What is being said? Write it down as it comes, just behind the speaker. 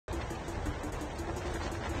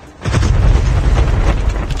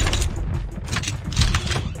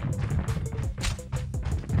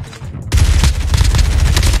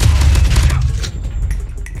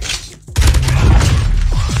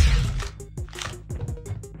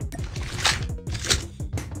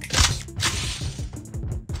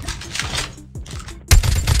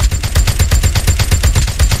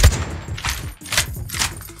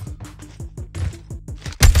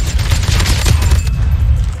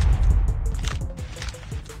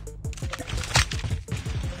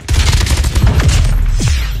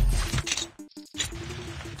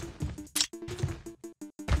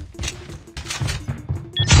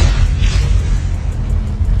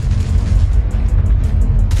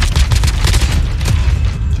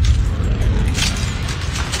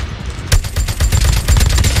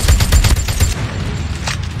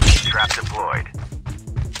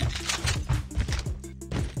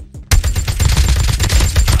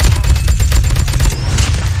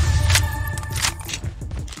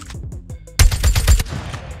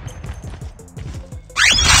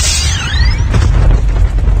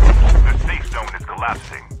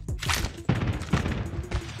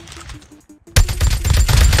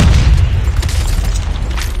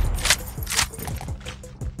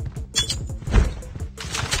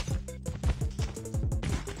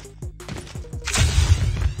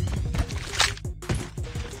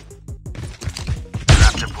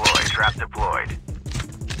Trap deployed.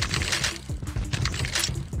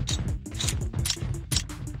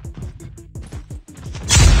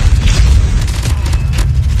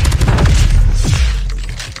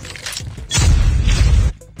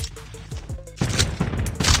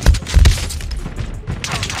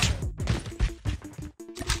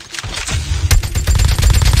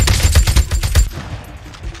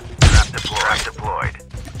 Trap deployed.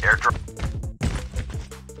 Airdrop.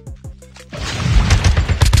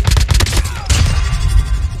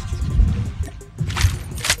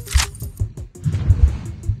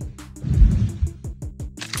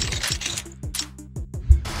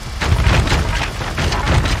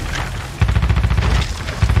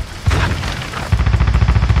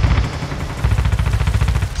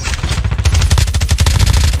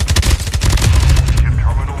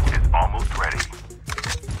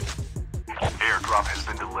 Has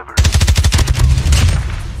been delivered.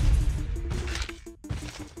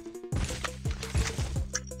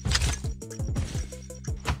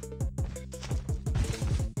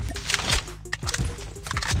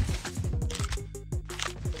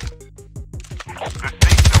 The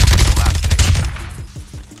safe zone is collapsing.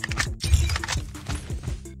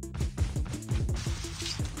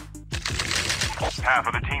 Half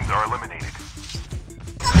of the teams are eliminated.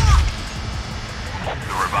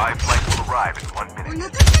 The revived flight will arrive in 1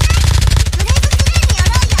 minute.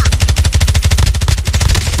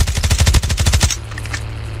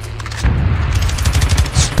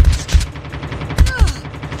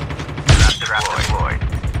 Trap deployed.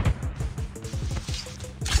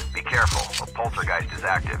 Be careful, a poltergeist is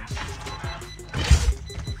active.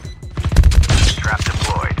 Trap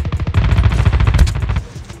deployed.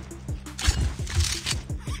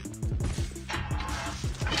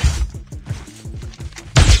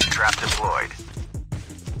 Trap deployed.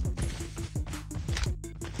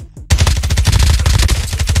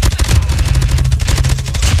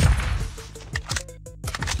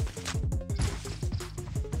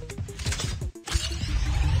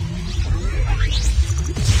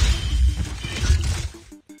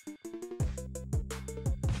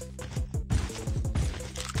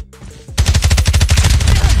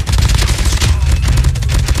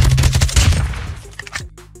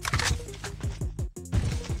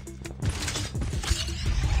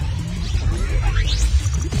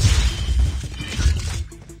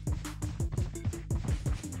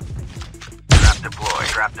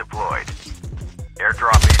 Trap deployed.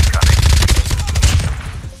 Airdrop incoming.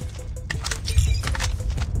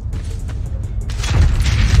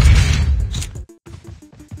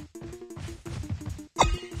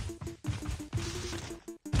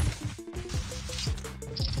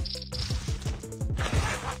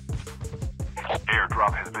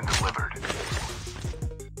 Airdrop has been delivered.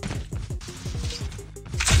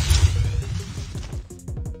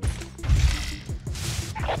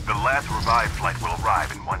 The last revived flight will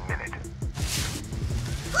arrive in 1 minute.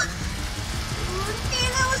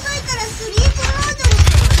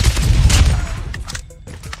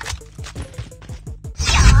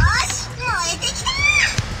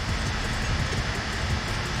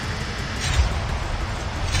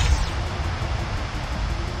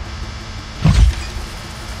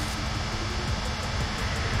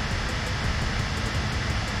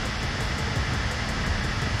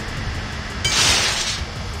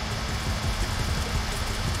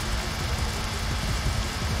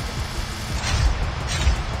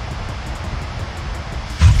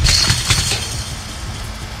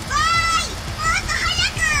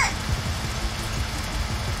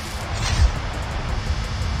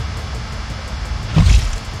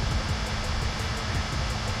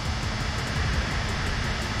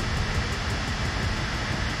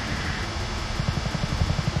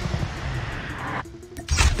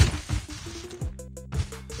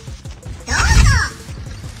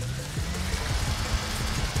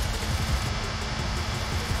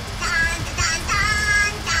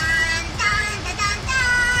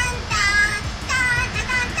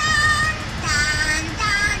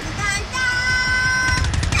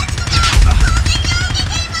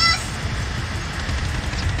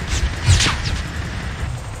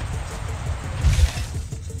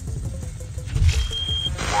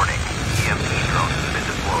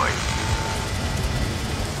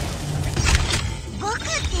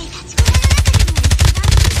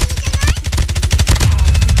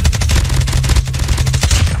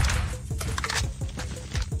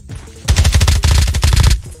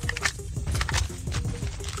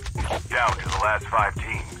 Down to the last 5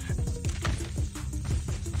 teams.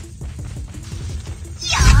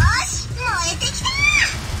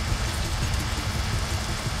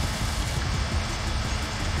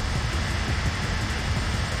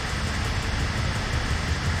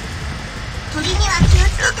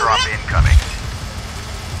 Airdrop incoming.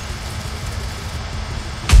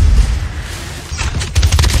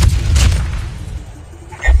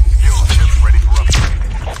 Fuel ship ready for upgrade.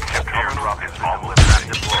 Airdrop is almost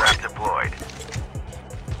trap deployed.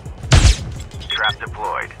 Trap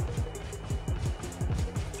deployed.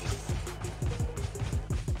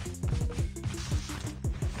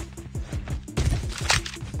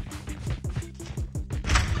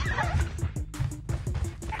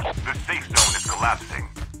 The safe zone is collapsing.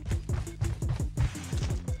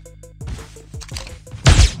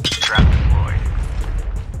 Trap deployed.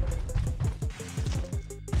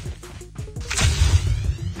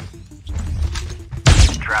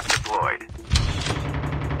 Trap deployed.